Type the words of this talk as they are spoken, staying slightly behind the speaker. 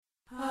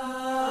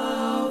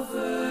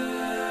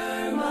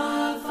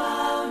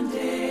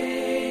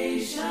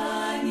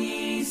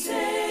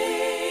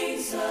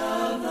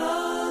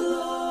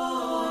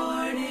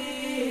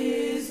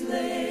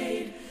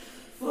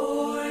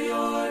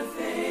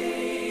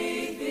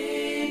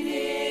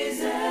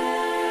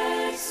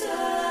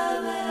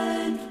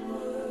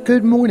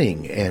Good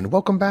morning, and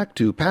welcome back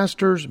to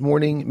Pastor's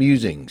Morning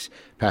Musings.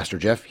 Pastor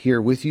Jeff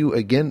here with you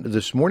again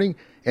this morning,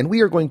 and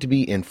we are going to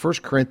be in 1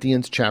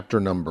 Corinthians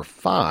chapter number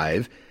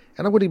 5,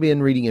 and I'm going to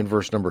begin reading in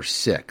verse number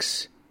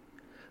 6.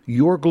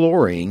 Your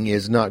glorying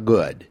is not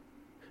good.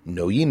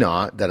 Know ye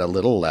not that a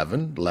little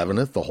leaven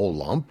leaveneth the whole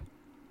lump?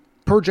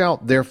 Purge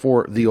out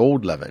therefore the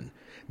old leaven,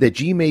 that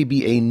ye may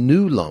be a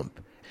new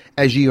lump,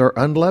 as ye are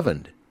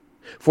unleavened.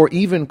 For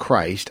even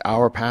Christ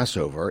our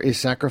Passover is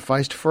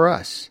sacrificed for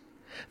us.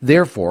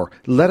 Therefore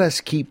let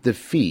us keep the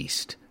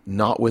feast,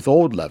 not with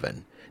old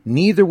leaven,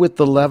 neither with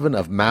the leaven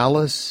of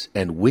malice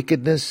and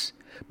wickedness,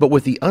 but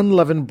with the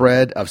unleavened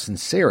bread of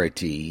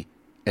sincerity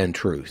and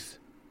truth.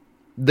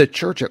 The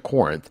church at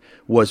Corinth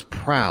was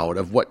proud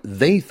of what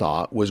they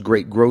thought was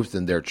great growth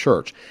in their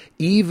church,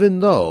 even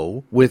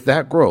though, with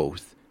that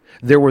growth,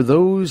 there were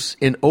those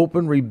in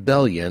open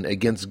rebellion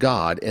against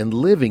God and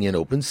living in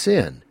open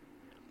sin.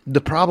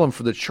 The problem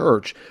for the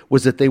church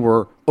was that they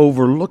were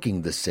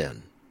overlooking the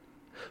sin.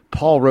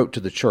 Paul wrote to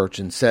the church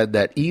and said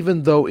that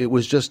even though it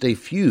was just a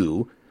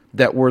few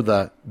that were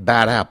the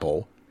bad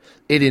apple,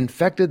 it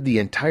infected the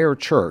entire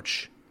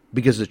church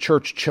because the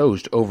church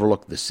chose to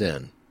overlook the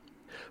sin.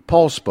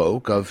 Paul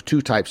spoke of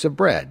two types of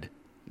bread,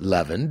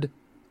 leavened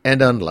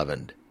and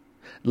unleavened.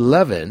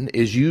 Leaven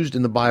is used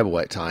in the Bible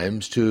at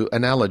times to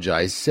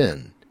analogize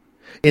sin.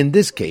 In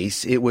this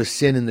case, it was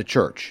sin in the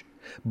church,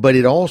 but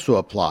it also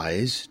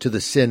applies to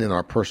the sin in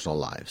our personal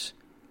lives.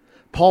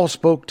 Paul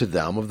spoke to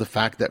them of the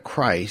fact that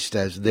Christ,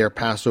 as their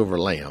Passover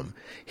lamb,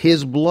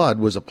 his blood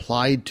was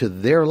applied to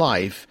their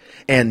life,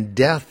 and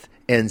death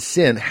and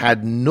sin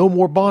had no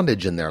more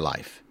bondage in their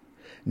life.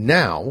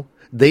 Now,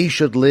 they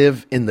should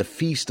live in the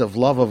feast of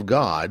love of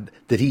God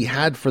that he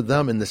had for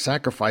them in the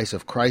sacrifice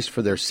of Christ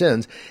for their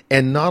sins,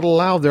 and not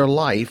allow their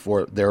life,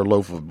 or their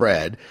loaf of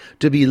bread,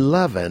 to be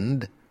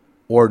leavened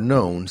or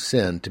known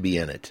sin to be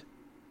in it.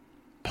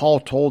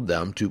 Paul told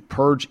them to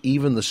purge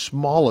even the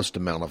smallest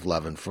amount of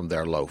leaven from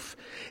their loaf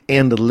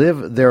and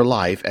live their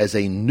life as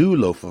a new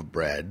loaf of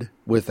bread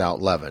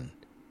without leaven.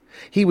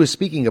 He was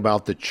speaking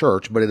about the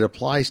church, but it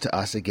applies to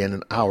us again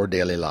in our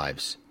daily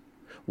lives.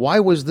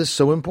 Why was this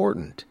so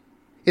important?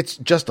 It's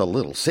just a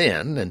little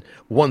sin and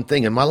one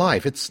thing in my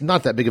life. It's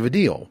not that big of a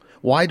deal.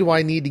 Why do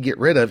I need to get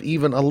rid of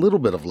even a little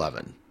bit of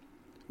leaven?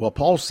 Well,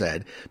 Paul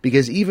said,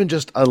 because even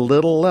just a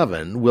little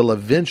leaven will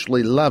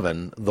eventually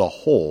leaven the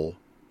whole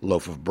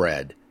loaf of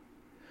bread.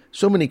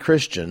 So many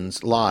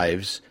Christians'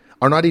 lives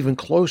are not even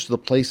close to the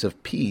place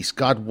of peace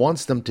God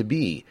wants them to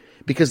be,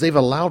 because they've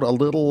allowed a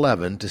little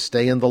leaven to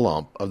stay in the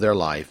lump of their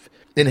life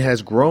and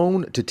has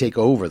grown to take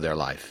over their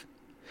life.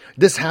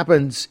 This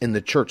happens in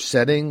the church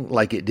setting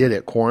like it did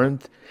at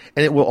Corinth,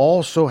 and it will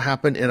also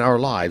happen in our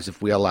lives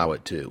if we allow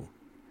it to.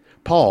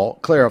 Paul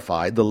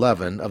clarified the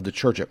leaven of the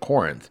church at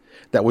Corinth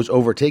that was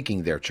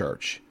overtaking their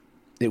church.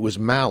 It was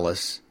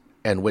malice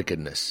and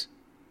wickedness.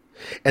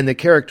 And the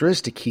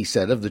characteristic, he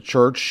said, of the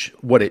church,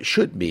 what it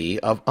should be,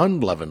 of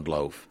unleavened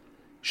loaf,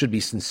 should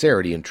be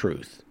sincerity and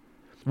truth.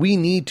 We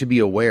need to be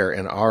aware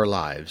in our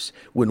lives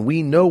when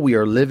we know we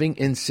are living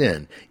in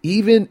sin,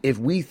 even if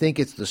we think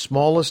it's the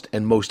smallest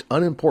and most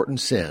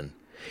unimportant sin,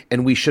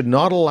 and we should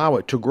not allow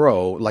it to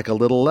grow like a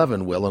little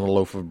leaven will in a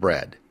loaf of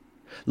bread.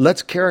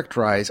 Let's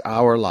characterize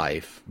our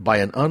life by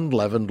an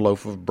unleavened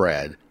loaf of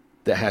bread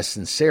that has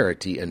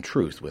sincerity and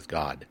truth with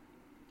God.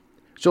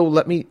 So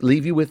let me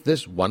leave you with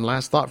this one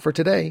last thought for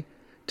today.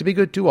 To be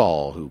good to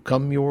all who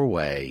come your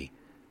way,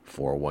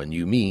 for one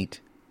you meet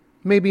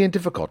may be in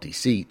difficulty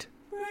seat.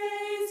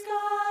 Praise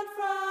God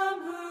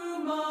from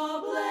whom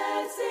all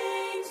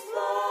blessings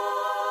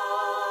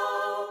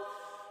flow.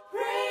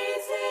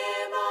 Praise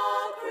him,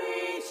 all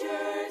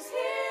creatures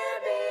here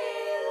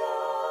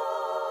below.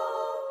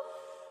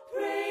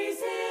 Praise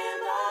him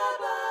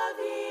above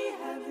the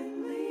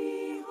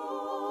heavenly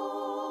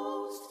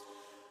host.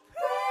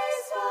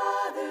 Praise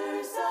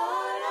Father, Son,